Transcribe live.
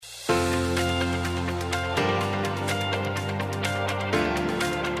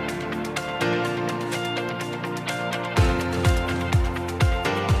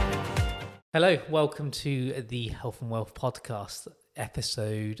Hello, welcome to the Health and Wealth Podcast,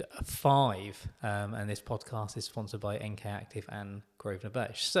 episode 5. And this podcast is sponsored by NK Active and Grosvenor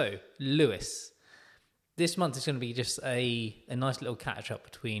Birch. So, Lewis, this month is going to be just a nice little catch up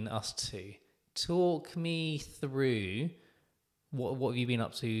between us two. Talk me through what have you been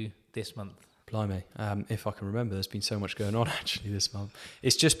up to this month? Blimey, if I can remember, there's been so much going on actually this month.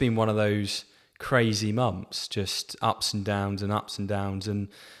 It's just been one of those crazy months, just ups and downs, and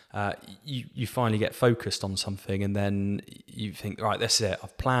you finally get focused on something, and then you think, right, that's it.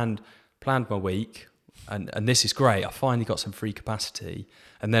 I've planned my week, and this is great. I finally got some free capacity,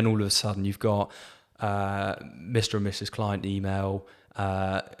 and then all of a sudden you've got Mr. and Mrs. Client email.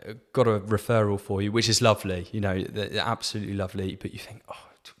 Got a referral for you, which is lovely. You know, absolutely lovely. But you think, oh,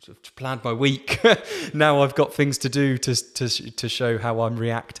 I've planned my week. Now I've got things to do to show how I'm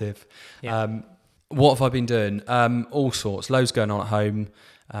reactive. Yeah. What have I been doing? All sorts, loads going on at home.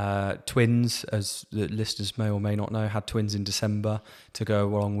 Twins, as the listeners may or may not know, had twins in December to go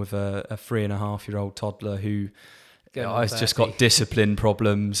along with a 3.5-year-old toddler who has just got discipline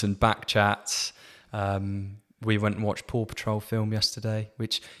problems and back chats. We went and watched Paw Patrol film yesterday,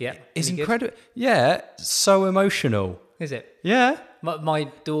 which is incredible. Yeah, so emotional. Is it? Yeah. Both my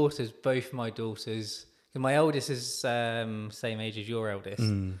daughters, my eldest is same age as your eldest,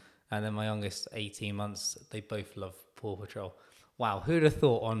 and then my youngest, 18 months, they both love Paw Patrol. Wow, who'd have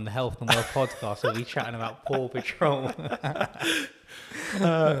thought on the Health and Wealth podcast we'll be chatting about Paw Patrol?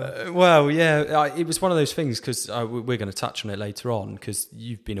 Well, yeah, it was one of those things because we're going to touch on it later on because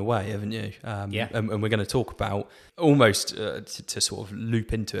you've been away, haven't you? Yeah. And we're going to talk about almost to sort of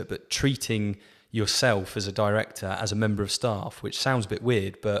loop into it, but treating yourself as a director, as a member of staff, which sounds a bit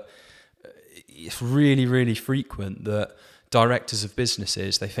weird, but it's really, really frequent that directors of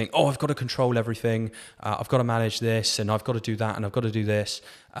businesses, they think, oh, I've got to control everything, I've got to manage this, and I've got to do that, and I've got to do this.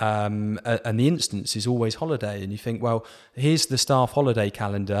 And the instance is always holiday. And you think, well, here's the staff holiday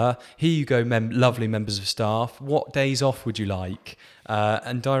calendar. Here you go, lovely members of staff. What days off would you like?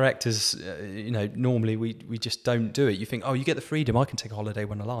 And directors, normally we just don't do it. You think, oh, you get the freedom. I can take a holiday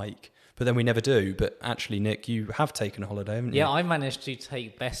when I like. But then we never do. But actually, Nick, you have taken a holiday, haven't you? Yeah, I managed to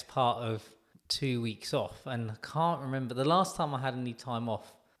take best part of 2 weeks off, and I can't remember the last time I had any time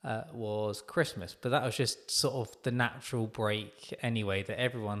off was Christmas, but that was just sort of the natural break anyway that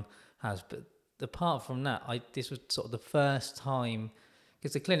everyone has. But apart from that, this was sort of the first time,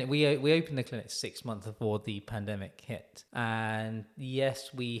 because the clinic, we opened the clinic 6 months before the pandemic hit, and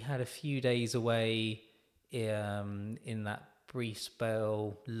yes, we had a few days away in that brief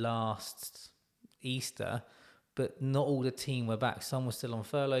spell last Easter, but not all the team were back. Some were still on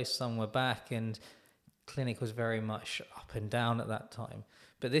furlough, some were back, and clinic was very much up and down at that time.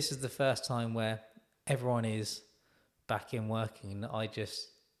 But this is the first time where everyone is back in working, and I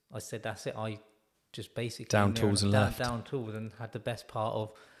said, that's it. I just basically down tools and had the best part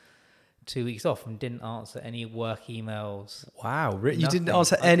of 2 weeks off and didn't answer any work emails. Wow, you didn't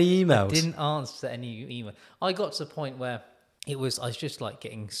answer any emails? I didn't answer any email. I got to the point where I was just like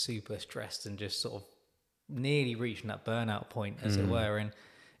getting super stressed and just sort of nearly reaching that burnout point, as it were. And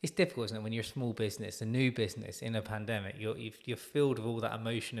it's difficult, isn't it, when you're a small business, a new business in a pandemic, you're filled with all that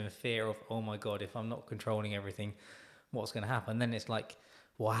emotion and fear of, oh my God, if I'm not controlling everything, what's going to happen? Then it's like,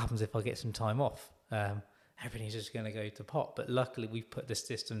 what happens if I get some time off? Everything's just going to go to pot. But luckily we've put the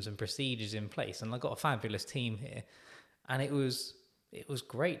systems and procedures in place, and I've got a fabulous team here, and it was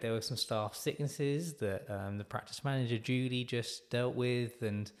great. There were some staff sicknesses that the practice manager Julie just dealt with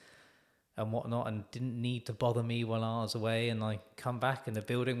and whatnot, and didn't need to bother me while I was away. And I come back and the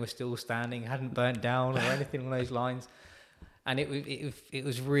building was still standing, hadn't burnt down or anything along those lines. And it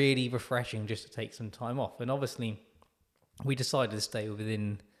was really refreshing just to take some time off. And obviously we decided to stay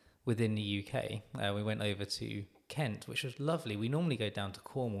within the UK. We went over to Kent, which was lovely. We normally go down to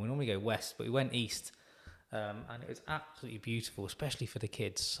Cornwall, we normally go west, but we went east. And it was absolutely beautiful, especially for the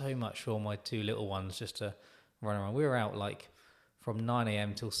kids. So much for my two little ones just to run around. We were out like from 9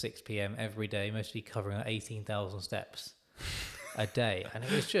 a.m. till 6 p.m. every day, mostly covering 18,000 steps a day. And it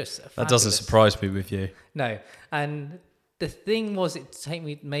was just fabulous. That doesn't surprise me with you. No. And the thing was,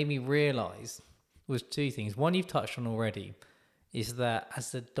 made me realise was two things. One you've touched on already is that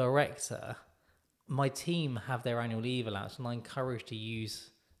as a director, my team have their annual leave allowance, and I encourage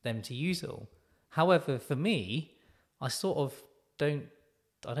them to use it all. However, for me, I don't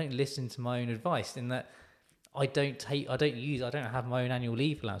listen to my own advice in that I don't have my own annual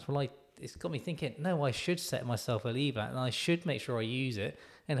leave allowance. Well, it's got me thinking, no, I should set myself a leave allowance, and I should make sure I use it.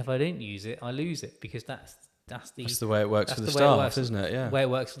 And if I don't use it, I lose it, because that's the way it works for the staff, isn't it? Yeah. The way it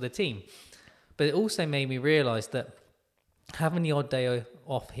works for the team. But it also made me realise that having the odd day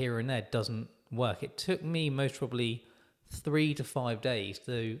off here and there doesn't work. It took me most probably 3 to 5 days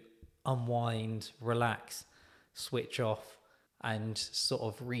to unwind, relax, switch off, and sort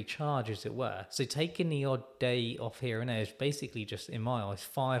of recharge, as it were. So taking the odd day off here and there is basically just, in my eyes,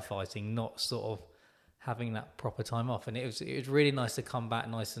 firefighting, not sort of having that proper time off. And it was really nice to come back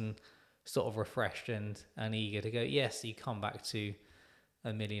nice and sort of refreshed and eager to go. Yes, you come back to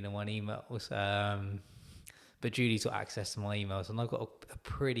 1,000,001 emails, but Julie's got access to my emails, and I've got a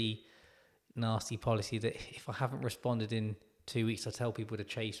pretty nasty policy that if I haven't responded in 2 weeks, I tell people to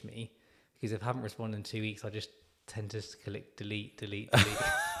chase me, because if I haven't responded in 2 weeks, I just tend to just click delete.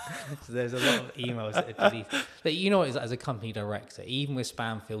 So there's a lot of emails that are deleted. But you know, as a company director, even with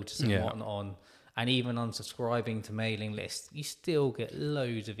spam filters and whatnot on, and even unsubscribing to mailing lists, you still get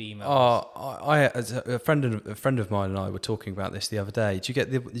loads of emails. As a friend of mine and I were talking about this the other day. Did you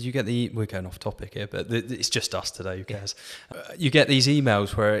get the? We're going off topic here, but it's just us today. Who cares? You get these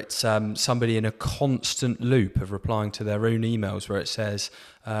emails where it's somebody in a constant loop of replying to their own emails, where it says,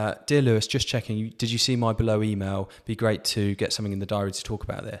 "Dear Lewis, just checking. Did you see my below email? Be great to get something in the diary to talk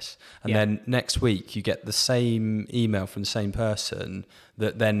about this." And then next week you get the same email from the same person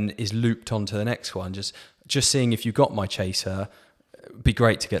that then is looped onto the next one. Just seeing if you got my chaser. Be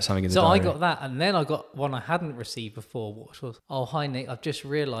great to get something in the diary. So I got that, and then I got one I hadn't received before, which was, "Oh, hi Nick, I've just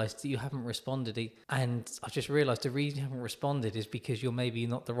realised that you haven't responded, and I've just realised the reason you haven't responded is because you're maybe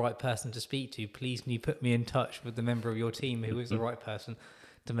not the right person to speak to. Please can you put me in touch with the member of your team who is the right person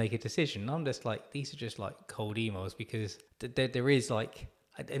to make a decision?" And I'm just like, these are just like cold emails, because there is like,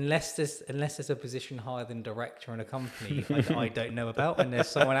 unless there's a position higher than director in a company I don't know about, and there's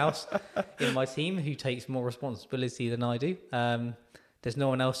someone else in my team who takes more responsibility than I do, there's no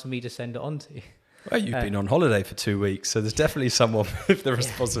one else for me to send it on to. Well, you've been on holiday for 2 weeks, so there's definitely someone with the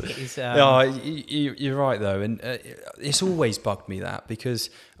responsibility. You're right though, and it's always bugged me that,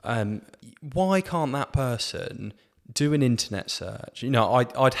 because why can't that person do an internet search? You know,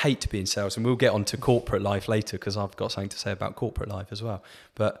 I'd hate to be in sales, and we'll get on to corporate life later, because I've got something to say about corporate life as well.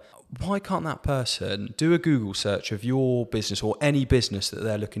 But why can't that person do a Google search of your business or any business that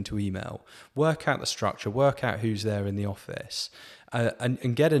they're looking to email, work out the structure, work out who's there in the office,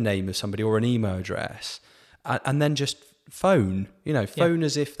 and get a name of somebody or an email address, and then just phone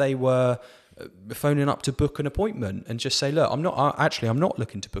as if they were phoning up to book an appointment, and just say, "Look, I'm not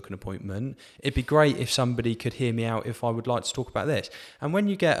looking to book an appointment. It'd be great if somebody could hear me out if I would like to talk about this." And when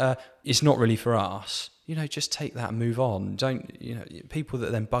you get "it's not really for us," just take that and move on. Don't, people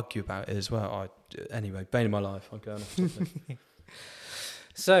that then bug you about it as well. Anyway, bane of my life. I'm going off topic.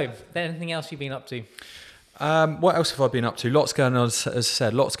 So, anything else you've been up to? What else have I been up to? Lots going on, as I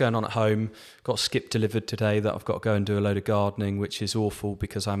said, lots going on at home. Got skip delivered today that I've got to go and do a load of gardening, which is awful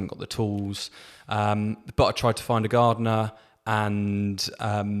because I haven't got the tools. But I tried to find a gardener, and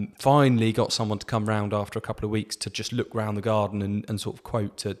finally got someone to come round after a couple of weeks to just look round the garden and sort of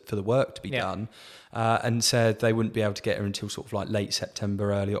quote for the work to be done, and said they wouldn't be able to get her until sort of like late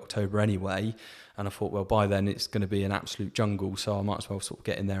September, early October anyway. And I thought, well, by then it's going to be an absolute jungle, so I might as well sort of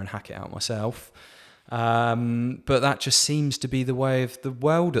get in there and hack it out myself. But that just seems to be the way of the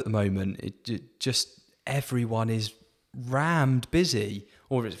world at the moment. It just, everyone is rammed busy,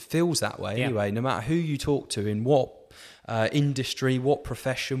 or it feels that way anyway, no matter who you talk to, in what industry, what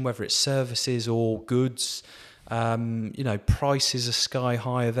profession, whether it's services or goods. Prices are sky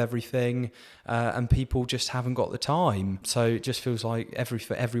high of everything, and people just haven't got the time. So it just feels like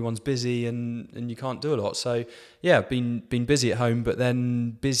everyone's busy and you can't do a lot. So yeah, been busy at home, but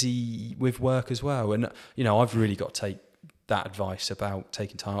then busy with work as well. And I've really got to take that advice about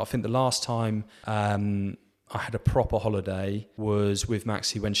taking time. I think the last time I had a proper holiday was with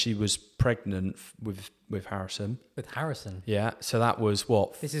Maxie when she was pregnant with Harrison. With Harrison? Yeah. So that was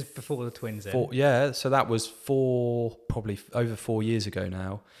what? This is before the twins. Yeah. So that was probably over 4 years ago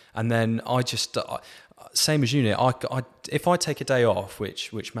now. And then I just, same as you, Nick, if I take a day off,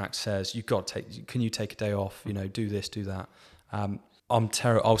 which Max says, can you take a day off? Do this, do that. I'm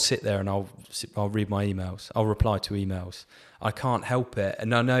terrible. I'll sit there and I'll read my emails. I'll reply to emails. I can't help it.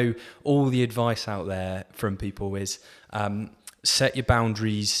 And I know all the advice out there from people is set your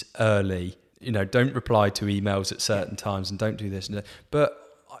boundaries early. Don't reply to emails at certain times and don't do this. But,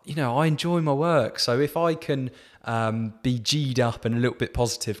 I enjoy my work. So if I can be G'd up and a little bit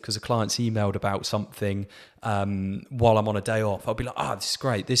positive because a client's emailed about something while I'm on a day off, I'll be like, this is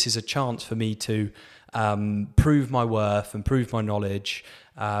great. This is a chance for me to prove my worth and prove my knowledge.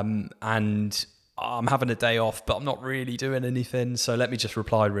 And I'm having a day off, but I'm not really doing anything. So let me just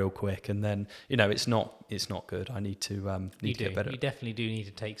reply real quick. And then, it's not good. I need to get better. You definitely do need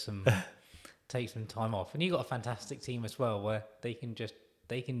to take some take some time off. And you've got a fantastic team as well, where they can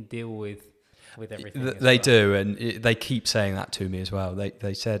deal with everything. They do, and they keep saying that to me as well.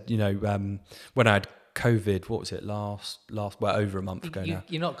 They said, when I had COVID, what was it, last over a month ago now.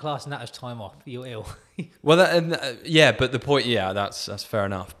 You're not classing that as time off. You're ill. Well, but the point, that's fair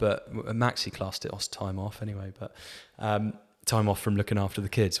enough. But Maxi classed it as time off anyway. But time off from looking after the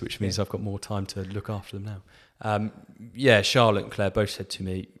kids, which means I've got more time to look after them now. Charlotte and Claire both said to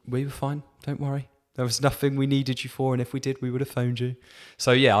me, "We were fine. Don't worry. There was nothing we needed you for, and if we did, we would have phoned you."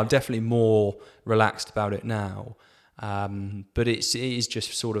 So I'm definitely more relaxed about it now. But it is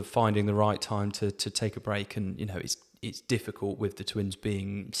just sort of finding the right time to take a break, and it's difficult with the twins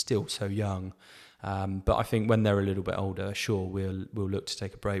being still so young. But I think when they're a little bit older, sure, we'll look to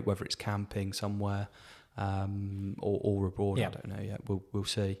take a break, whether it's camping somewhere or abroad. I don't know yet. We'll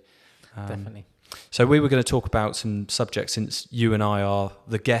see. Definitely. So we were going to talk about some subjects since you and I are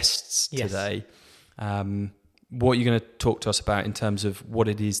the guests today. What are you going to talk to us about in terms of what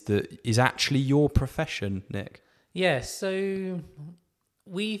it is that is actually your profession, Nick? Yeah, so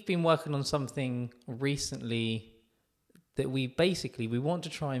we've been working on something recently that we want to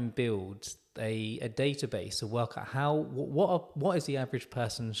try and build a database to work out what is the average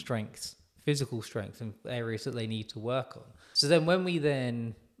person's strengths, physical strength, and areas that they need to work on. So then when we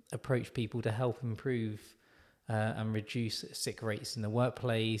then approach people to help improve and reduce sick rates in the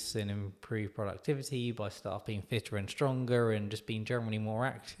workplace and improve productivity by staff being fitter and stronger and just being generally more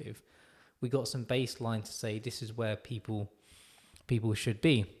active, we got some baseline to say this is where people should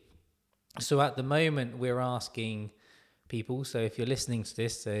be. So at the moment, we're asking people, so if you're listening to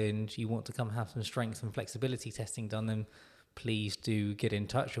this and you want to come have some strength and flexibility testing done, then please do get in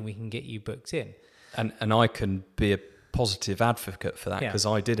touch and we can get you booked in. And I can be a positive advocate for that because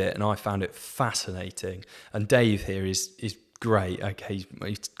I did it and I found it fascinating. And Dave here is great. Okay,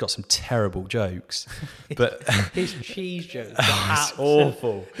 he's got some terrible jokes, but his cheese jokes are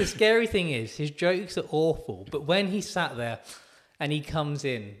awful. The scary thing is his jokes are awful, but when he sat there and he comes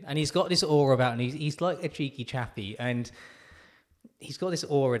in and he's got this aura about him, he's like a cheeky chappy, and he's got this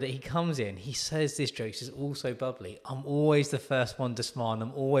aura that he comes in, he says this joke is also bubbly. I'm always the first one to smile, and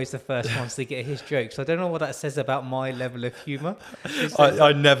I'm always the first one to get his jokes. So I don't know what that says about my level of humour.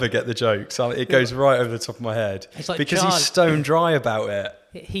 I never get the jokes. It goes right over the top of my head. It's like because he's stone dry about it.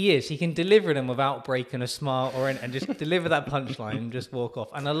 He is. He can deliver them without breaking a smile and just deliver that punchline and just walk off.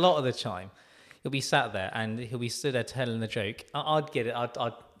 And a lot of the time, he'll be sat there and he'll be stood there telling the joke. I'd get it.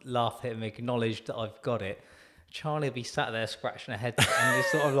 I'd laugh at him, acknowledge that I've got it. Charlie will be sat there scratching her head and it's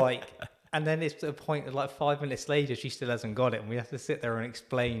sort of like, and then it's to a point of like 5 minutes later, she still hasn't got it. And we have to sit there and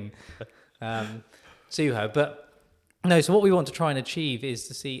explain to her. But no, so what we want to try and achieve is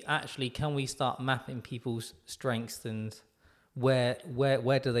to see actually, can we start mapping people's strengths and where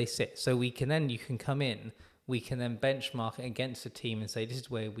do they sit? So you can come in, we can then benchmark it against a team and say, this is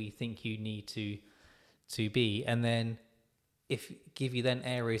where we think you need to be. And then give you then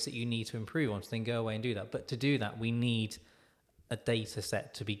areas that you need to improve on, so then go away and do that. But to do that, we need a data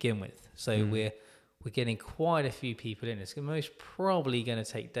set to begin with. So we're getting quite a few people in. It's most probably going to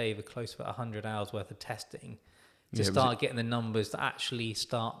take Dave close to 100 hours worth of testing to start getting the numbers that actually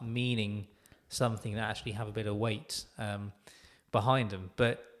start meaning something, that actually have a bit of weight behind them.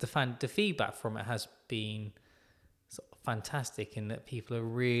 But the feedback from it has been sort of fantastic in that people are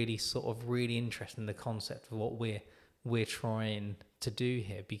really interested in the concept of what we're trying to do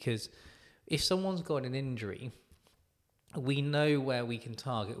here. Because if someone's got an injury, we know where we can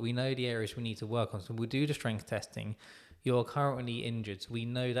target, we know the areas we need to work on. So we'll do the strength testing. You're currently injured, so we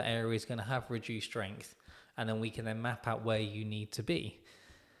know that area is going to have reduced strength, and then we can then map out where you need to be.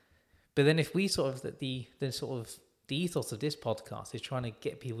 But then if we the ethos of this podcast is trying to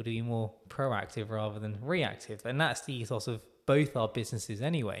get people to be more proactive rather than reactive, and that's the ethos of both our businesses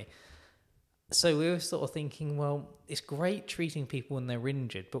anyway. So we were sort of thinking, well, it's great treating people when they're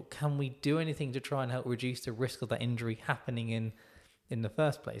injured, but can we do anything to try and help reduce the risk of that injury happening in the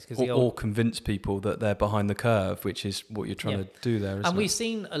first place? Or convince people that they're behind the curve, which is what you're trying to do there, isn't it? And we've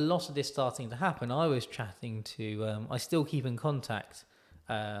seen a lot of this starting to happen. I was chatting to, I still keep in contact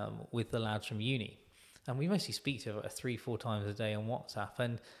with the lads from uni, and we mostly speak to 3-4 times a day on WhatsApp,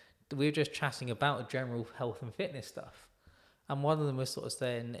 and we were just chatting about general health and fitness stuff. And one of them was sort of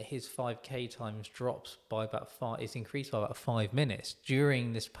saying that his 5K times drops by it's increased by about 5 minutes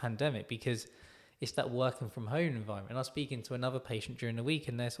during this pandemic because it's that working from home environment. And I was speaking to another patient during the week,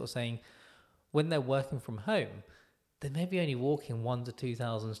 and they're sort of saying when they're working from home, they may be only walking 1,000 to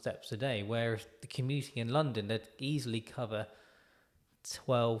 2,000 steps a day, whereas the commuting in London, they'd easily cover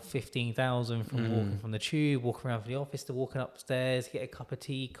 12, 15,000 from walking from the tube, walking around from the office to walking upstairs, get a cup of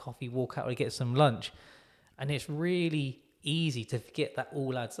tea, coffee, walk out to get some lunch. And it's really easy to forget that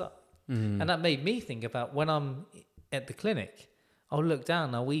all adds up. And that made me think about when I'm at the clinic, I'll look down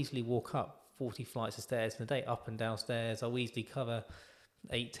and I'll easily walk up 40 flights of stairs in a day, up and down stairs. I'll easily cover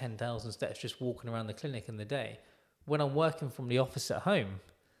 10,000 steps just walking around the clinic in the day. When I'm working from the office at home,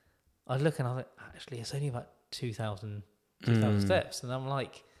 I look and I'm like, actually, it's only about 2,000 steps. And I'm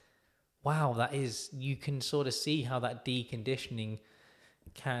like, wow, that is, you can sort of see how that deconditioning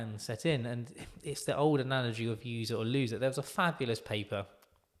can set in. And it's the old analogy of use it or lose it. There was a fabulous paper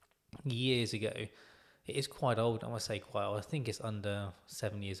years ago. It is quite old. I want to say quite old. I think it's under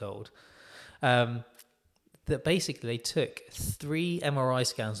 7 years old. That basically they took 3 MRI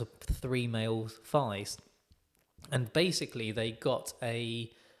scans of 3 male thighs. And basically they got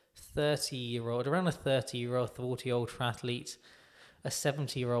a 30-year-old, around a 30-year-old, 40-year-old triathlete, a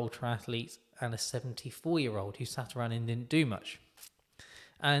 70-year-old triathlete, and a 74-year-old who sat around and didn't do much.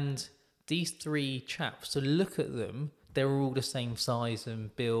 And these 3 chaps, to look at them, they were all the same size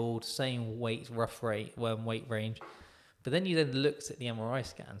and build, same weight, weight range. But then you then looked at the MRI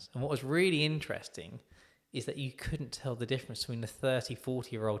scans. And what was really interesting is that you couldn't tell the difference between the 30,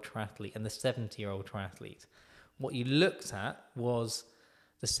 40-year-old triathlete and the 70-year-old triathlete. What you looked at was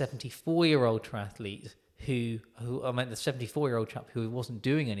the 74-year-old triathlete the 74-year-old chap who wasn't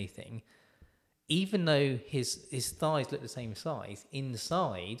doing anything. Even though his thighs looked the same size,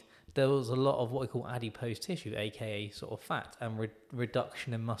 inside there was a lot of what we call adipose tissue, aka sort of fat, and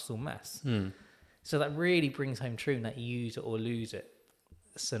reduction in muscle mass. So that really brings home true in that use it or lose it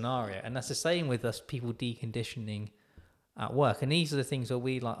scenario. And that's the same with us people deconditioning at work. And these are the things that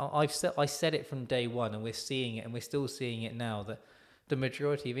we like. I said it from day one, and we're seeing it, and we're still seeing it now, that the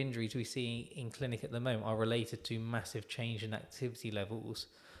majority of injuries we see in clinic at the moment are related to massive change in activity levels.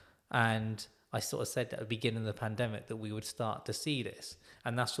 And I sort of said at the beginning of the pandemic that we would start to see this,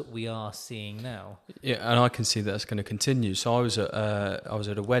 and that's what we are seeing now. Yeah, and I can see that's going to continue. So I was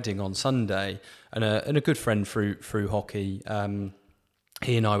at a wedding on Sunday, and a good friend through hockey.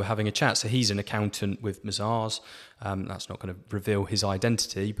 He and I were having a chat. So he's an accountant with Mazars. That's not going to reveal his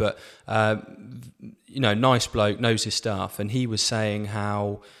identity, but nice bloke, knows his stuff, and he was saying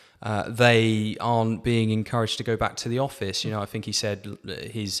how they aren't being encouraged to go back to the office. I think he said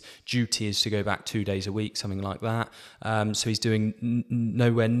his duty is to go back 2 days a week, something like that. So he's doing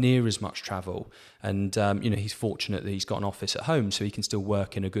nowhere near as much travel. And, he's fortunate that he's got an office at home, so he can still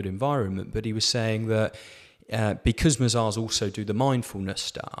work in a good environment. But he was saying that because Mazars also do the mindfulness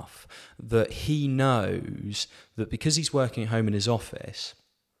stuff, that he knows that because he's working at home in his office,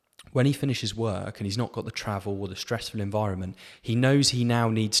 when he finishes work and he's not got the travel or the stressful environment, he knows he now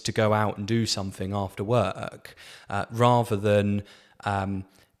needs to go out and do something after work, rather than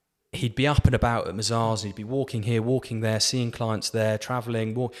he'd be up and about at Mazars, and he'd be walking here, walking there, seeing clients there,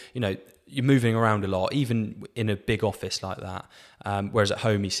 travelling, you're moving around a lot, even in a big office like that. Whereas at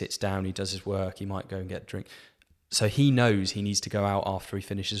home, he sits down, he does his work, he might go and get a drink. So he knows he needs to go out after he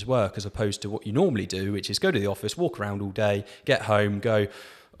finishes work, as opposed to what you normally do, which is go to the office, walk around all day, get home, go,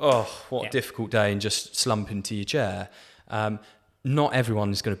 oh, what a difficult day, and just slump into your chair. Not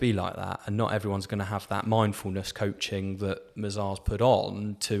everyone is going to be like that, and not everyone's going to have that mindfulness coaching that Mazars put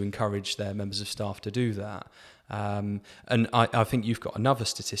on to encourage their members of staff to do that. And I think you've got another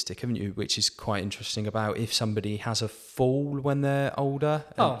statistic, haven't you, which is quite interesting, about if somebody has a fall when they're older.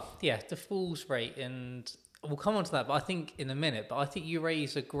 The falls rate, and we'll come on to that, but I think in a minute. But I think you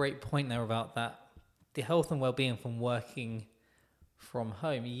raise a great point there about that, the health and well-being from working from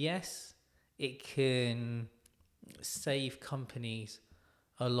home. Yes, it can save companies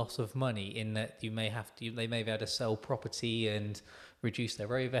a lot of money in that they may be able to sell property and reduce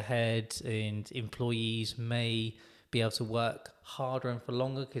their overhead, and employees may be able to work harder and for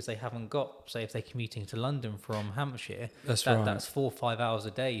longer because they haven't got, say, if they're commuting to London from Hampshire, that's 4 or 5 hours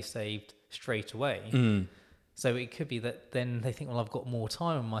a day saved straight away. So it could be that then they think, well, I've got more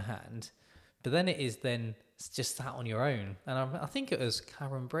time on my hand, but then it's just sat on your own. And I think it was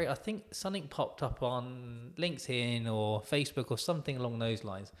Karen Brady. I think something popped up on LinkedIn or Facebook or something along those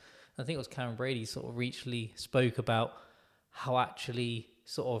lines. I think it was Karen Brady sort of recently spoke about how actually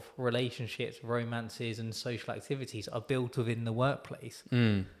sort of relationships, romances and social activities are built within the workplace.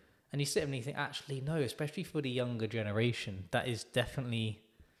 And you sit and you think, actually, no, especially for the younger generation, that is definitely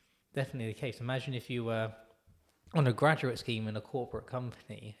the case. Imagine if you were on a graduate scheme in a corporate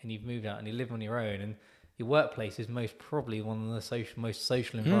company and you've moved out and you live on your own, and your workplace is most probably one of the most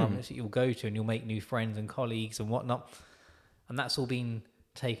social environments that you'll go to, and you'll make new friends and colleagues and whatnot. And that's all been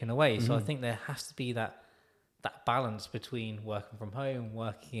taken away. So I think there has to be that that balance between working from home,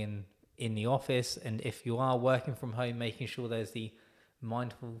 working in the office, and if you are working from home, making sure there's the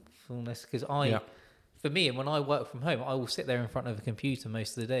mindfulness. Because for me, when I work from home, I will sit there in front of a computer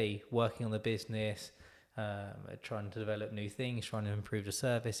most of the day, working on the business, trying to develop new things, trying to improve the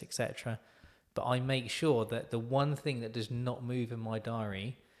service, etc. But I make sure that the one thing that does not move in my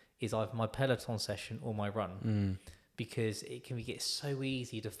diary is either my Peloton session or my run, because it can get so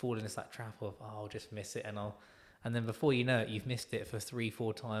easy to fall into that trap of, I'll just miss it, and then before you know it, you've missed it for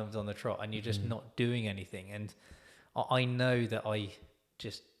 3-4 times on the trot, and you're just not doing anything. And I know that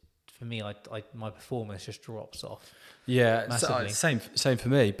for me, my performance just drops off. Yeah, massively. Same for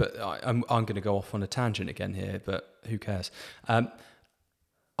me. But I'm going to go off on a tangent again here, but who cares? I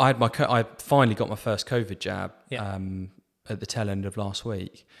finally got my first COVID jab at the tail end of last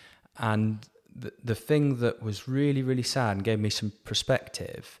week, and the thing that was really, really sad and gave me some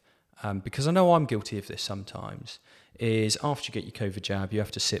perspective, because I know I'm guilty of this sometimes, is after you get your COVID jab, you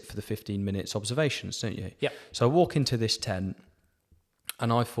have to sit for the 15 minutes observations, don't you? Yeah. So I walk into this tent,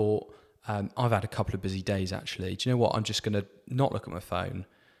 and I thought, I've had a couple of busy days actually. Do you know what? I'm just going to not look at my phone.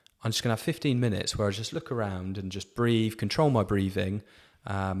 I'm just going to have 15 minutes where I just look around and just breathe, control my breathing,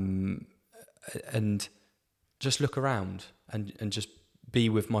 and just look around and just be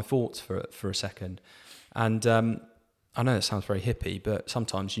with my thoughts for a second. And I know that sounds very hippie, but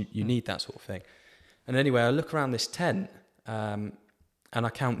sometimes you need that sort of thing. And anyway, I look around this tent, and I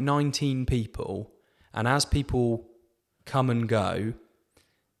count 19 people, and as people come and go,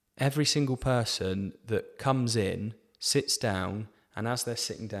 every single person that comes in sits down, and as they're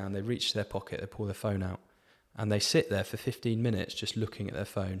sitting down, they reach their pocket, they pull their phone out, and they sit there for 15 minutes just looking at their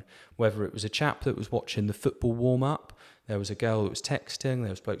phone. Whether it was a chap that was watching the football warm-up, there was a girl that was texting, there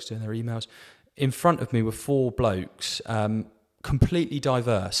was blokes doing their emails. In front of me were 4 blokes, completely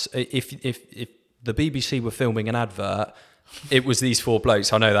diverse. If the BBC were filming an advert, it was these 4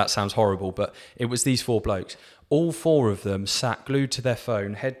 blokes. I know that sounds horrible, but it was these 4 blokes. All 4 of them sat glued to their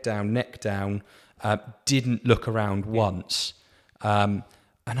phone, head down, neck down, didn't look around once. And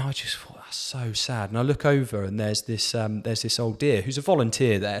I just thought, that's so sad. And I look over, and there's this old dear who's a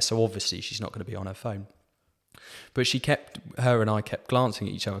volunteer there, so obviously she's not going to be on her phone. But her and I kept glancing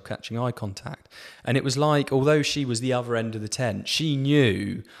at each other, catching eye contact. And it was like, although she was the other end of the tent, she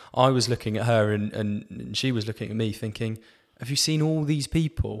knew I was looking at her, and she was looking at me thinking, have you seen all these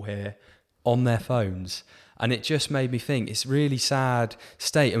people here on their phones? And it just made me think, it's really sad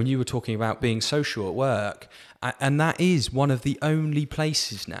state. And you were talking about being social at work, and that is one of the only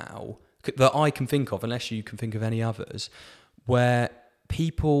places now that I can think of, unless you can think of any others, where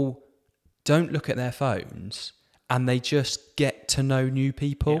people don't look at their phones and they just get to know new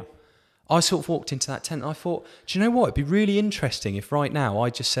people. Yeah. I sort of walked into that tent and I thought, do you know what? It'd be really interesting if right now I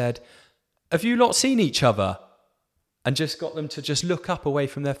just said, have you lot seen each other? And just got them to just look up away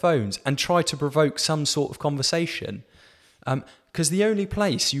from their phones and try to provoke some sort of conversation. Because the only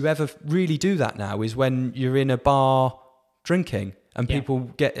place you ever really do that now is when you're in a bar drinking and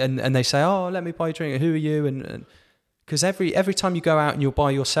people get, and they say, oh, let me buy you a drink. Who are you? And because every time you go out and you're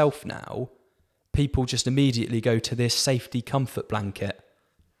by yourself now, people just immediately go to this safety comfort blanket.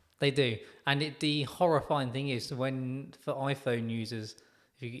 They do. And the horrifying thing is when, for iPhone users,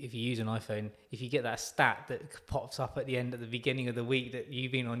 if you use an iPhone, if you get that stat that pops up at the beginning of the week that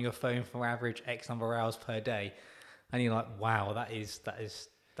you've been on your phone for average X number of hours per day, and you're like, wow, that's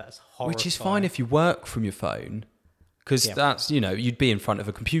horrifying. Which is fine if you work from your phone, because that's, you'd be in front of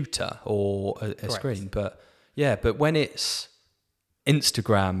a computer or a screen. But when it's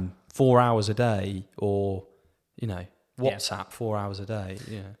Instagram 4 hours a day, or, WhatsApp 4 hours a day.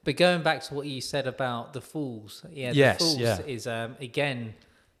 Yeah. But going back to what you said about the fools, is, again,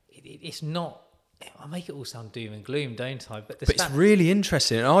 it's not, I make it all sound doom and gloom, don't I? But it's really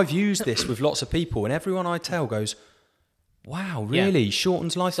interesting. And I've used this with lots of people, and everyone I tell goes, wow, really?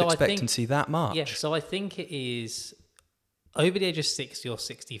 Shortens life expectancy that much? Yeah, so I think it is over the age of 60 or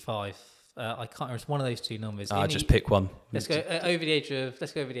 65. I can't remember. It's one of those two numbers. Just pick one. Let's go over the age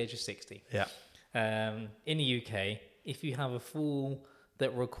of 60. Yeah. In the UK, if you have a fall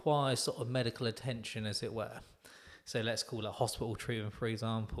that requires sort of medical attention, as it were, so let's call it hospital treatment, for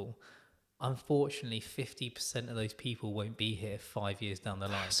example, unfortunately 50% of those people won't be here 5 years down the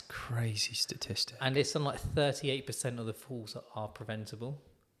line. That's crazy statistic. And it's something like 38% of the falls are preventable.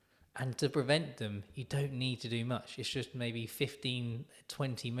 And to prevent them, you don't need to do much. It's just maybe 15,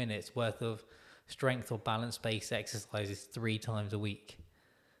 20 minutes worth of strength or balance-based exercises 3 times a week.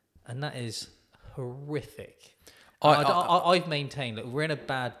 And that is horrific. I've maintained that we're in a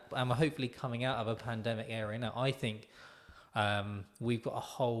bad, and we're hopefully coming out of a pandemic era now. I think we've got a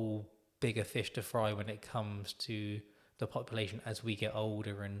whole bigger fish to fry when it comes to the population as we get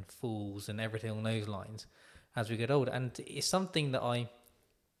older, and falls and everything along those lines as we get older. And it's something that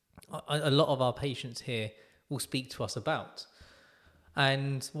a lot of our patients here will speak to us about,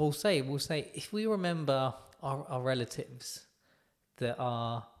 and we'll say if we remember our relatives that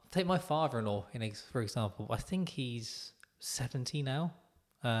are, take my father-in-law for example. I think he's 70 now.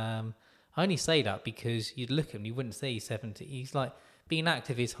 I only say that because you'd look at him, you wouldn't say he's 70. He's like been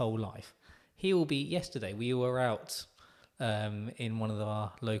active his whole life. He will be. Yesterday we were out in one of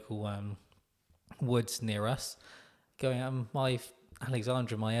our local woods near us, going out. My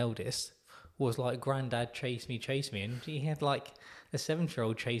Alexandra, my eldest, was like, "Granddad, chase me," and he had like a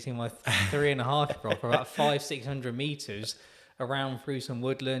 7-year-old chasing my 3.5-year-old for about 500-600 meters around through some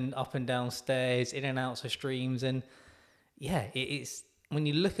woodland, up and down stairs, in and out of streams. And yeah, it's when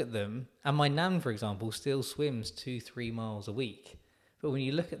you look at them, and my nan, for example, still swims 2-3 miles a week, but when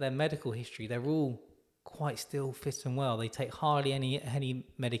you look at their medical history, they're all quite still fit and well. They take hardly any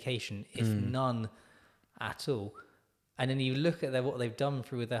medication, if none at all. And then you look at what they've done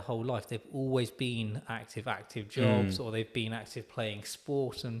through their whole life. They've always been active jobs, or they've been active playing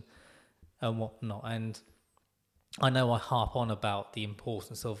sport and whatnot. And I know I harp on about the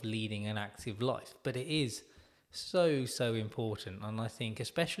importance of leading an active life, but it is so, so important. And I think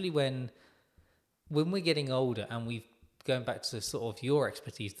especially when we're getting older, and we've going back to sort of your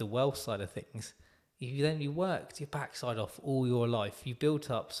expertise, the wealth side of things, you worked your backside off all your life, you built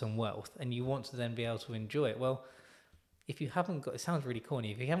up some wealth, and you want to then be able to enjoy it. Well, if you haven't got, it sounds really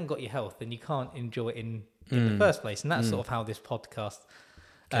corny, if you haven't got your health, then you can't enjoy it in the first place. And that's sort of how this podcast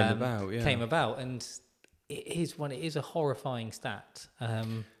came about. And it is a horrifying stat.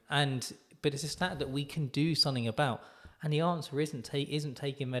 But it's a stat that we can do something about. And the answer isn't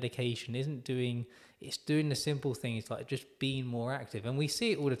taking medication, it's doing the simple things like just being more active. And we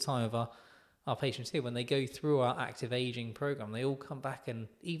see it all the time with our patients here. When they go through our active aging program, they all come back, and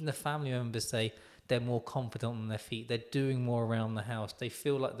even the family members say they're more confident on their feet, they're doing more around the house, they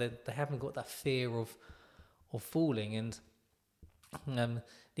feel like they haven't got that fear of falling. And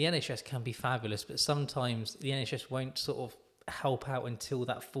the NHS can be fabulous, but sometimes the NHS won't sort of help out until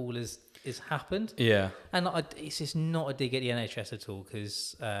that fall is happened. Yeah. And it's just not a dig at the NHS at all,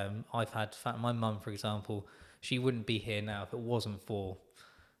 because I've had my mum, for example, she wouldn't be here now if it wasn't for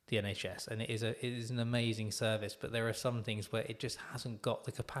the NHS, and it is an amazing service, but there are some things where it just hasn't got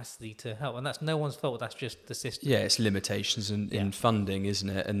the capacity to help, and that's no one's fault, that's just the system. Yeah, it's limitations in funding, isn't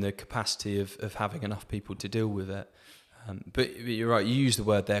it, and the capacity of having enough people to deal with it. But you're right, you use the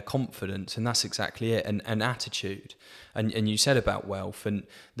word there, confidence, and that's exactly it, and attitude. And you said about wealth, and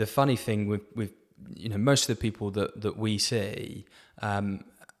the funny thing with most of the people that we see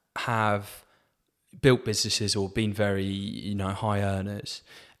have built businesses or been very high earners.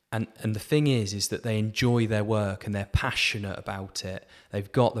 And the thing is that they enjoy their work and they're passionate about it. They've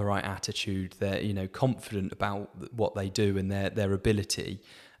got the right attitude. They're confident about what they do and their ability.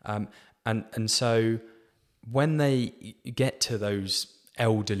 And so when they get to those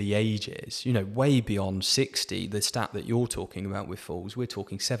elderly ages, way beyond 60, the stat that you're talking about with falls, we're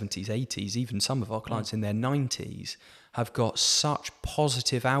talking 70s, 80s, even some of our clients in their 90s have got such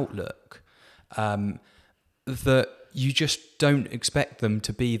positive outlook that you just don't expect them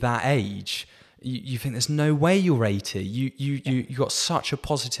to be that age. You think there's no way you're 80. You got such a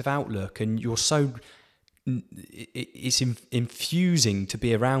positive outlook, and you're so it's infusing to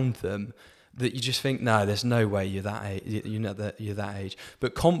be around them that you just think, no, there's no way you're that age. You're that age.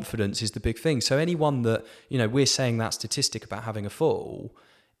 But confidence is the big thing. So anyone that we're saying that statistic about having a fall,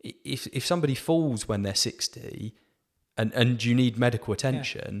 if somebody falls when they're 60, and you need medical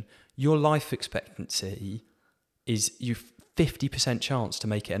attention, your life expectancy is you 50% chance to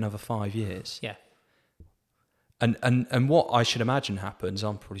make it another 5 years. Yeah. And what I should imagine happens,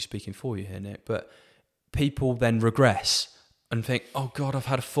 I'm probably speaking for you here, Nick, but people then regress and think, oh God, I've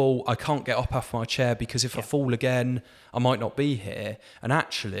had a fall. I can't get up off my chair because if I fall again, I might not be here. And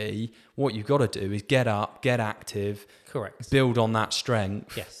actually, what you've got to do is get up, get active. Correct. Build on that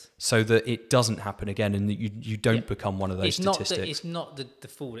strength. Yes. So that it doesn't happen again, and that you don't become one of those statistics. It's not the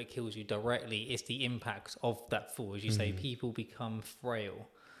fall that kills you directly. It's the impact of that fall. As you say, people become frail.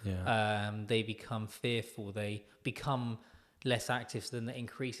 Yeah. They become fearful. They become less active, so then that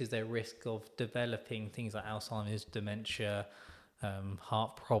increases their risk of developing things like Alzheimer's, dementia,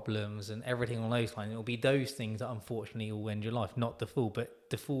 heart problems, and everything along those lines. It will be those things that unfortunately will end your life, not the fall. But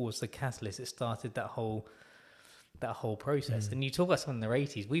the fall was the catalyst. It started that whole that whole process. And you talk about someone in their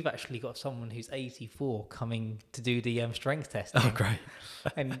 80s. We've actually got someone who's 84 coming to do the strength testing. Oh, great.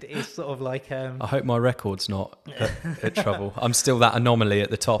 And it's sort of like... I hope my record's not at trouble. I'm still that anomaly at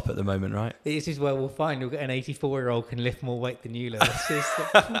the top at the moment, right? This is where we'll find you'll get an 84-year-old can lift more weight than you, Lewis.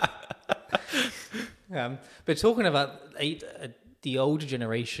 But talking about the older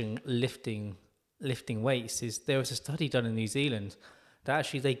generation lifting weights, there was a study done in New Zealand that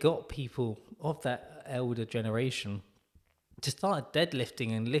actually they got people of that elder generation to start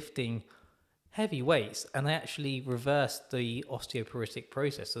deadlifting and lifting heavy weights, and they actually reversed the osteoporotic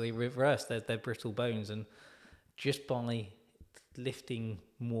process. So they reversed their brittle bones, and just by lifting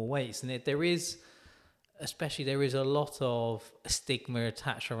more weights. And there is a lot of stigma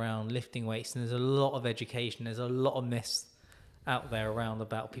attached around lifting weights, and there's a lot of education. There's a lot of myths out there around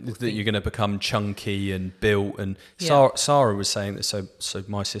about people that you're going to become chunky and built. And Sarah was saying that. So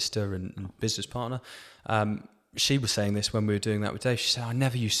my sister and business partner, she was saying this when we were doing that with Dave. She said, I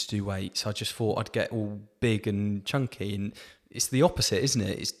never used to do weights. I just thought I'd get all big and chunky. And it's the opposite, isn't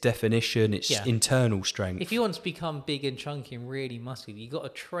it? It's definition, it's internal strength. If you want to become big and chunky and really muscly, you've got to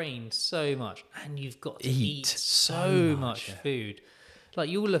train so much, and you've got to eat so much food. Like,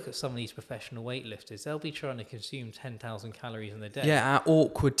 you'll look at some of these professional weightlifters, they'll be trying to consume 10,000 calories in a day. Yeah, at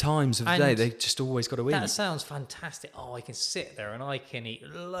awkward times of the day, they just always got to eat. That sounds fantastic. Oh, I can sit there and I can eat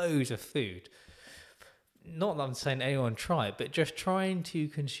loads of food. Not that I'm saying anyone try it, but just trying to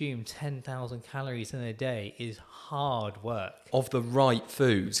consume 10,000 calories in a day is hard work. Of the right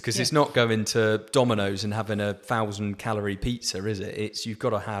foods, because it's not going to Domino's and having 1,000-calorie pizza, is it? It's you've got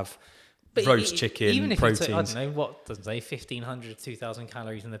to have... But roast chicken, even if proteins. I don't know, what does it say, 1,500 to 2,000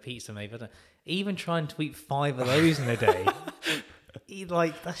 calories in the pizza, maybe. I don't know. Even trying to eat 5 of those in a day,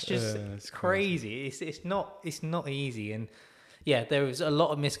 like, that's just crazy. It's not easy. And yeah, there is a lot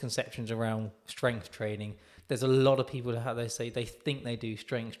of misconceptions around strength training. There's a lot of people that they say they think they do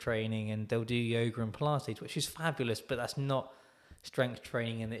strength training and they'll do yoga and Pilates, which is fabulous, but that's not strength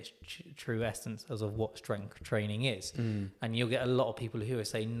training in its true essence as of what strength training is. And you'll get a lot of people who are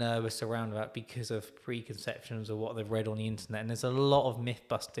say nervous around that because of preconceptions or what they've read on the internet, and there's a lot of myth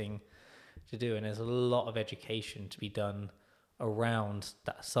busting to do, and there's a lot of education to be done around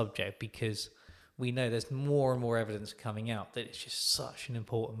that subject, because we know there's more and more evidence coming out that it's just such an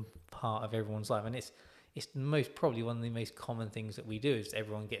important part of everyone's life. And it's probably one of the most common things that we do is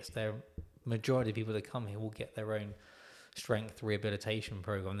everyone gets their majority of people that come here will get their own strength rehabilitation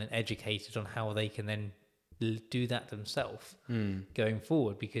program, then educated on how they can then do that themselves going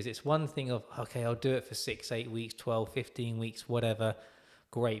forward. Because it's one thing of, okay, I'll do it for 6, 8 weeks, 12, 15 weeks, whatever,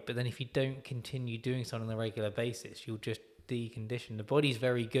 great. But then if you don't continue doing something on a regular basis, you'll just decondition. The body's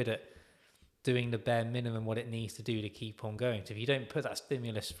very good at doing the bare minimum what it needs to do to keep on going. So if you don't put that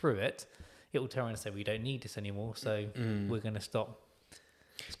stimulus through it, it will turn around and say, we don't need this anymore, so we're going to stop.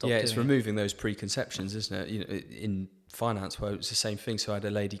 Yeah, it's removing those preconceptions, isn't it? You know, in finance, well, it's the same thing. So I had a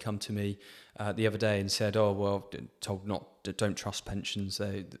lady come to me the other day and said, "Oh, well, don't trust pensions;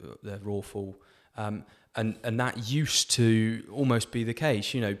 they're awful." And that used to almost be the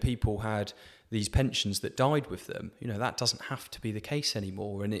case. You know, people had these pensions that died with them. You know, that doesn't have to be the case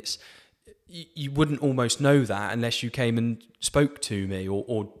anymore, and you wouldn't almost know that unless you came and spoke to me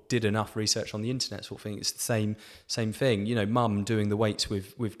or did enough research on the internet, sort of thing. It's the same thing. You know, Mum doing the weights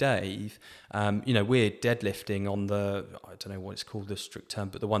with Dave. You know, we're deadlifting on I don't know what it's called, the strict term,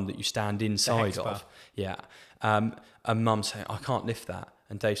 but the one that you stand inside of. Yeah. And Mum saying, I can't lift that.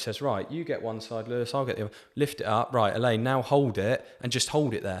 And Dave says, right, you get one side, Lewis, I'll get the other. Lift it up. Right, Elaine, now hold it and just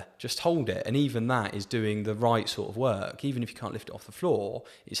hold it there. Just hold it. And even that is doing the right sort of work. Even if you can't lift it off the floor,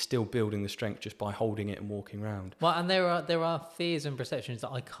 it's still building the strength just by holding it and walking around. Well, and there are fears and perceptions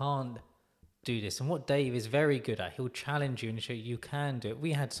that I can't do this. And what Dave is very good at, he'll challenge you and show you can do it.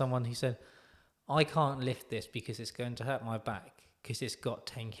 We had someone who said, I can't lift this because it's going to hurt my back because it's got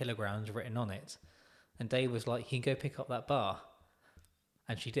 10 kilograms written on it. And Dave was like, you can go pick up that bar.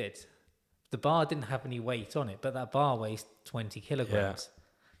 And she did. The bar didn't have any weight on it, but that bar weighs 20 kilograms. Yeah.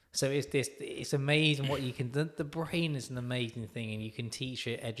 So it's amazing what you can... The brain is an amazing thing, and you can teach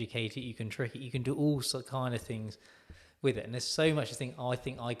it, educate it, you can trick it, you can do all sort of kind of things with it. And there's so much to think, I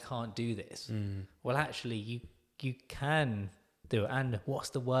think I can't do this. Well, actually, you can do it. And what's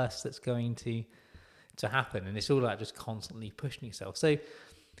the worst that's going to happen? And it's all about just constantly pushing yourself. So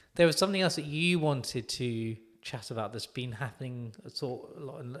there was something else that you wanted to chat about that's been happening sort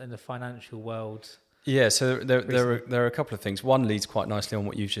of in the financial world. Yeah, so there are a couple of things. One leads quite nicely on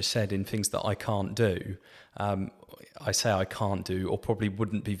what you've just said in things that I can't do. I say I can't do, or probably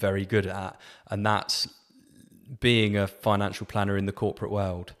wouldn't be very good at, and that's being a financial planner in the corporate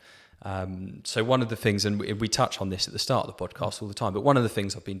world. So one of the things, and we touch on this at the start of the podcast all the time, but one of the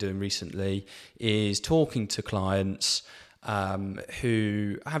things I've been doing recently is talking to clients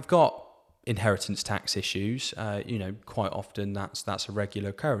who have got inheritance tax issues. Quite often that's a regular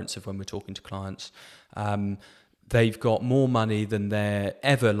occurrence of when we're talking to clients. They've got more money than they're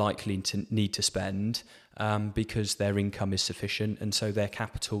ever likely to need to spend because their income is sufficient, and so their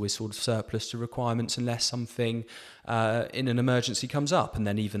capital is sort of surplus to requirements unless something in an emergency comes up, and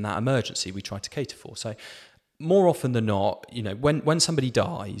then even that emergency we try to cater for. So more often than not, when somebody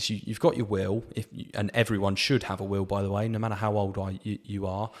dies, you've got your will, and everyone should have a will, by the way, no matter how old you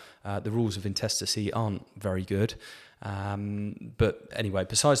are. The rules of intestacy aren't very good. But anyway,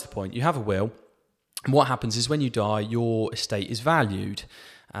 besides the point, you have a will. And what happens is when you die, your estate is valued.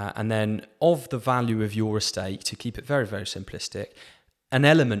 And then of the value of your estate, to keep it very, very simplistic, an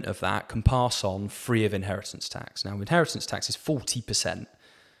element of that can pass on free of inheritance tax. Now, inheritance tax is 40%.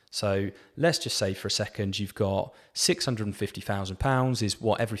 So let's just say for a second, you've got £650,000 is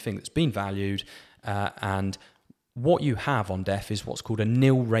what everything that's been valued. And what you have on death is what's called a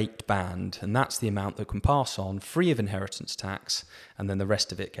nil rate band. And that's the amount that can pass on free of inheritance tax. And then the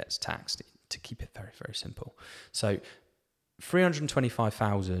rest of it gets taxed, to keep it very, very simple. So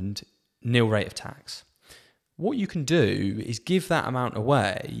 325,000 nil rate of tax. What you can do is give that amount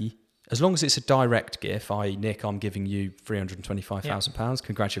away, as long as it's a direct gift, i.e. Nick, I'm giving you £325,000.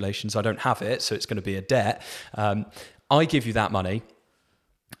 Congratulations, I don't have it, so it's going to be a debt. I give you that money,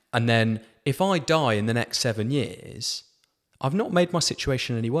 and then if I die in the next 7 years, I've not made my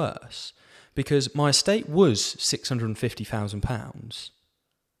situation any worse, because my estate was £650,000.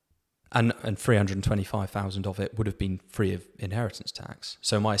 And 325,000 of it would have been free of inheritance tax.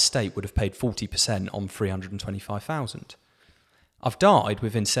 So my estate would have paid 40% on 325,000. I've died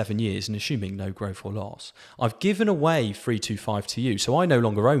within 7 years and assuming no growth or loss. I've given away 325 to you, so I no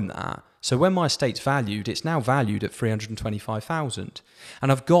longer own that. So when my estate's valued, it's now valued at 325,000.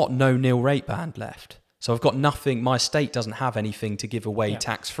 And I've got no nil rate band left. So I've got nothing, my estate doesn't have anything to give away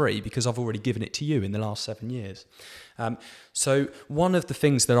tax-free because I've already given it to you in the last 7 years. So one of the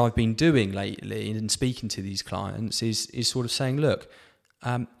things that I've been doing lately in speaking to these clients is sort of saying, look,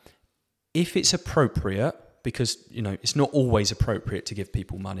 if it's appropriate, because it's not always appropriate to give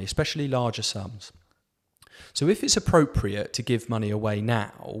people money, especially larger sums. So if it's appropriate to give money away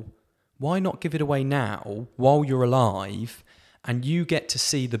now, why not give it away now while you're alive, and you get to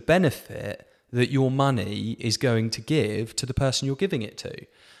see the benefit that your money is going to give to the person you're giving it to.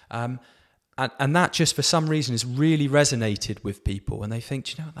 And that just for some reason has really resonated with people, and they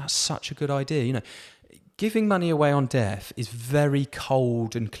think, that's such a good idea. Giving money away on death is very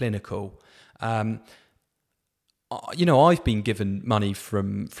cold and clinical. I've been given money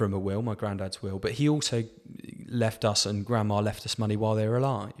from a will, my granddad's will, but he also left us, and grandma left us money while they were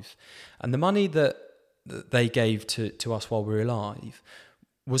alive. And the money that they gave to us while we were alive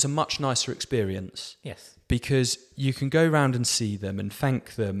was a much nicer experience. Yes. Because you can go round and see them and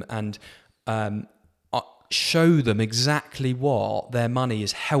thank them and show them exactly what their money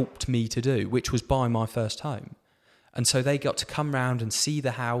has helped me to do, which was buy my first home. And so they got to come round and see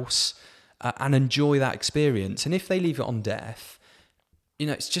the house and enjoy that experience. And if they leave it on death,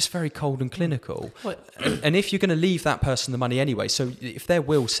 it's just very cold and clinical. And if you're going to leave that person the money anyway, so if their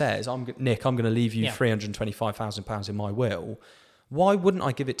will says, Nick, I'm going to leave you £325,000 in my will, why wouldn't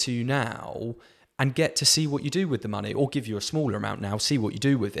I give it to you now and get to see what you do with the money, or give you a smaller amount now, see what you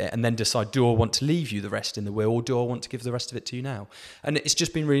do with it, and then decide, do I want to leave you the rest in the will, or do I want to give the rest of it to you now? And it's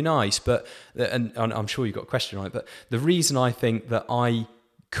just been really nice. But, and I'm sure you got a question right, but the reason I think that I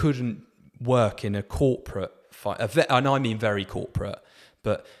couldn't work in a corporate, and I mean very corporate,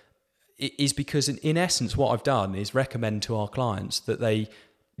 but it is because in essence what I've done is recommend to our clients that they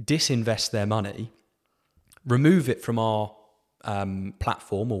disinvest their money, remove it from our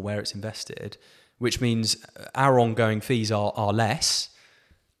platform or where it's invested, which means our ongoing fees are less,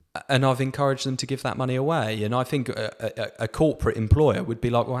 and I've encouraged them to give that money away. And I think a corporate employer would be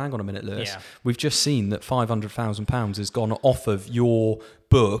like, well, hang on a minute, Lewis, we've just seen that £500,000 has gone off of your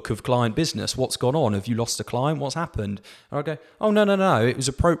book of client business. What's gone on? Have you lost a client? What's happened? And I go, oh, no, it was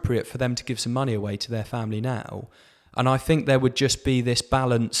appropriate for them to give some money away to their family now. And I think there would just be this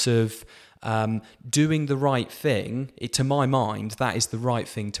balance of doing the right thing. To my mind, that is the right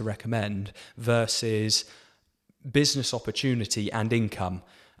thing to recommend, versus business opportunity and income.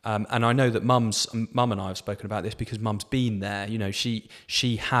 And I know that Mum and I have spoken about this because Mum's been there.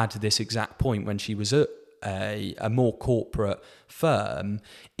 She had this exact point when she was at a more corporate firm,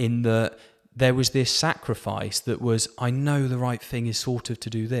 in that there was this sacrifice that was, I know the right thing is sort of to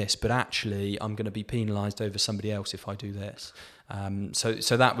do this, but actually I'm going to be penalised over somebody else if I do this.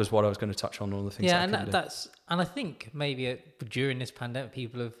 So that was what I was going to touch on, all the things. Yeah, and I think maybe during this pandemic,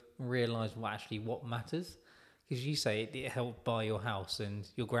 people have realised what matters. Because you say it helped buy your house, and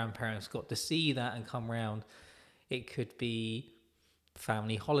your grandparents got to see that and come round. It could be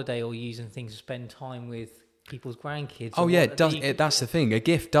family holiday or using things to spend time with people's grandkids. Oh yeah, that's the thing. A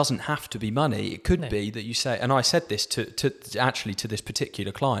gift doesn't have to be money. It could be that you say, and I said this to this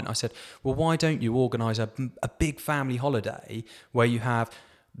particular client. I said, well, why don't you organise a big family holiday where you have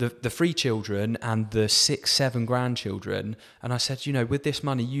the 3 children and the 6-7 grandchildren? And I said, with this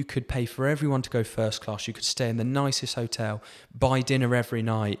money, you could pay for everyone to go first class. You could stay in the nicest hotel, buy dinner every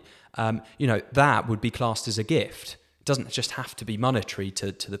night. That would be classed as a gift. It doesn't just have to be monetary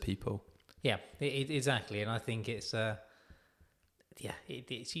to the people. Yeah, exactly. And I think it's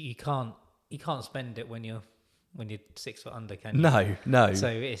you can't spend it when you're 6 foot under, can you? No. So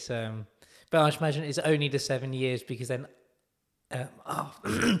it's but I imagine it's only the 7 years, because then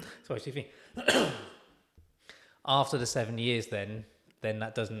sorry, excuse me. After the 7 years, then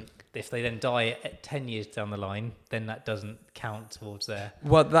that doesn't. If they then die at 10 years down the line, then that doesn't count towards their.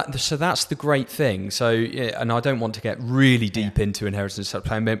 Well, that's the great thing. So, and I don't want to get really deep into inheritance tax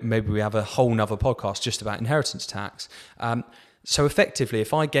planning. Maybe we have a whole nother podcast just about inheritance tax. So effectively,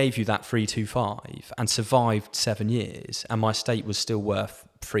 if I gave you that 325 and survived 7 years, and my estate was still worth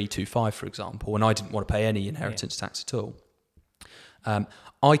 325, for example, and I didn't want to pay any inheritance tax at all,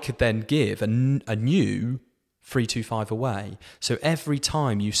 I could then give a new 325 away. So every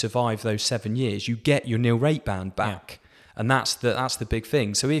time you survive those 7 years, you get your nil rate band back. And that's the big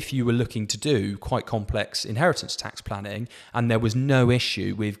thing. So if you were looking to do quite complex inheritance tax planning, and there was no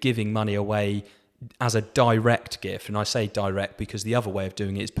issue with giving money away as a direct gift, and I say direct because the other way of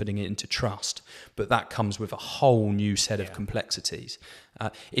doing it is putting it into trust, but that comes with a whole new set of complexities.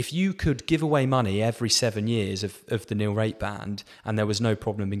 If you could give away money every 7 years of the nil rate band, and there was no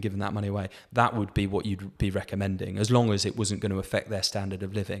problem in giving that money away, that would be what you'd be recommending, as long as it wasn't going to affect their standard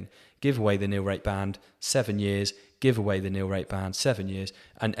of living. Give away the nil rate band, 7 years, give away the nil rate band, 7 years,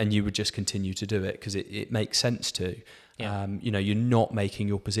 and you would just continue to do it because it makes sense to. Yeah. You're not making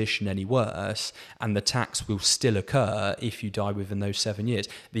your position any worse, and the tax will still occur if you die within those 7 years.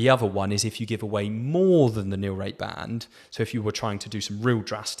 The other one is if you give away more than the nil rate band. So if you were trying to do some real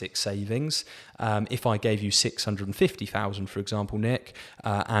drastic savings, if I gave you 650,000, for example, Nick,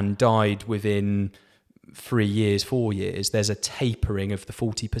 and died within 3 years, 4 years, there's a tapering of the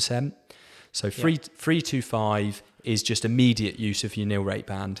 40%. So 325 is just immediate use of your nil rate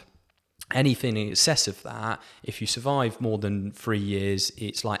band. Anything in excess of that, if you survive more than 3 years,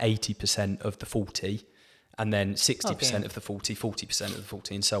 it's like 80% of the 40, and then 60% of the 40, 40% of the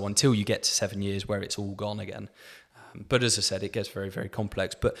 40, and so on, until you get to 7 years where it's all gone again. But as I said, it gets very, very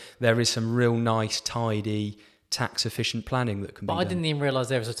complex. But there is some real nice, tidy, tax-efficient planning that can be done. But I didn't even realise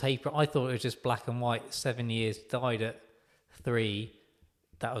there was a taper. I thought it was just black and white. 7 years, died at 3.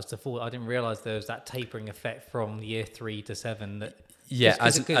 That was the 4. I didn't realise there was that tapering effect from year 3 to 7 that... Yeah,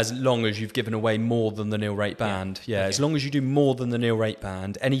 as long as you've given away more than the nil rate band. As long as you do more than the nil rate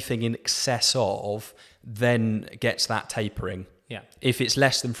band, anything in excess of then gets that tapering. Yeah. If it's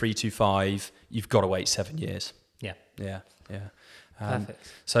less than 325, you've got to wait 7 years. Yeah.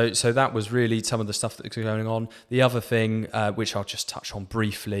 Perfect. So that was really some of the stuff that's going on. The other thing, which I'll just touch on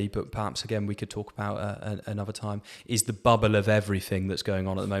briefly, but perhaps again we could talk about another time, is the bubble of everything that's going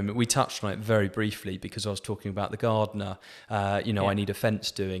on at the moment. We touched on it very briefly because I was talking about the gardener. I need a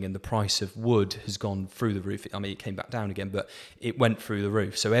fence doing, and the price of wood has gone through the roof. I mean, it came back down again, but it went through the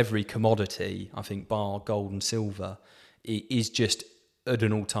roof. So every commodity, I think, bar gold and silver, is just at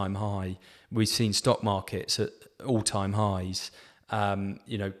an all-time high. We've seen stock markets at all-time highs.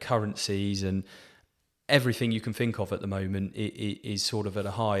 Currencies and everything you can think of at the moment is sort of at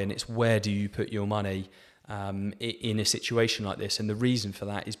a high, and it's where do you put your money in a situation like this? And the reason for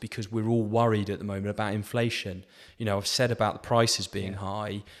that is because we're all worried at the moment about inflation. I've said about the prices being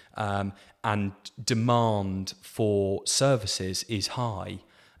high, and demand for services is high.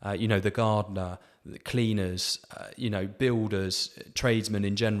 The gardener, the cleaners, builders, tradesmen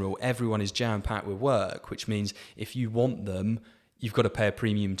in general, everyone is jam-packed with work, which means if you want them, you've got to pay a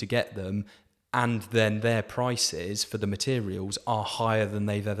premium to get them, and then their prices for the materials are higher than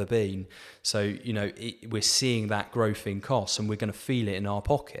they've ever been. So, we're seeing that growth in costs, and we're going to feel it in our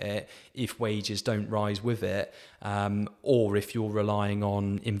pocket if wages don't rise with it, or if you're relying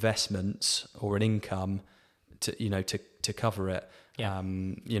on investments or an income to cover it. Yeah.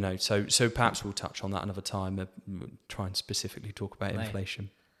 So perhaps we'll touch on that another time, try and specifically talk about inflation.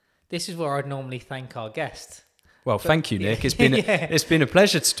 this is where I'd normally thank our guest. Well, thank you, Nick. It's been it's been a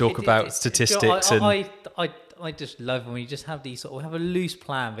pleasure to talk about statistics. I just love when we just have these we have a loose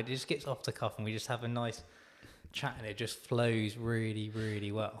plan, but it just gets off the cuff, and we just have a nice chat, and it just flows really,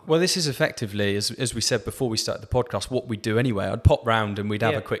 really well. Well, this is effectively, as we said before we started the podcast, what we do anyway. I'd pop round and we'd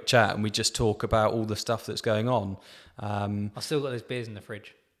have a quick chat, and we'd just talk about all the stuff that's going on. I've still got those beers in the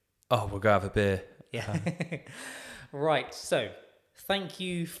fridge. Oh, we'll go have a beer. Yeah. Right. So thank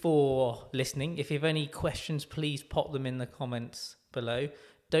you for listening. If you have any questions, please pop them in the comments below.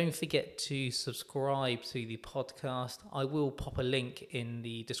 Don't forget to subscribe to the podcast. I will pop a link in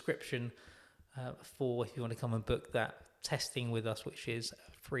the description for if you want to come and book that testing with us, which is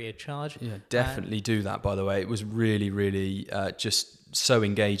free of charge. Yeah, definitely do that, by the way. It was really, really just so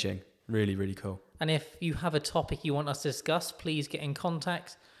engaging. Really, really cool. And if you have a topic you want us to discuss, please get in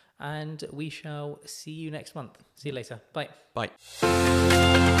contact, and we shall see you next month. See you later. Bye. Bye.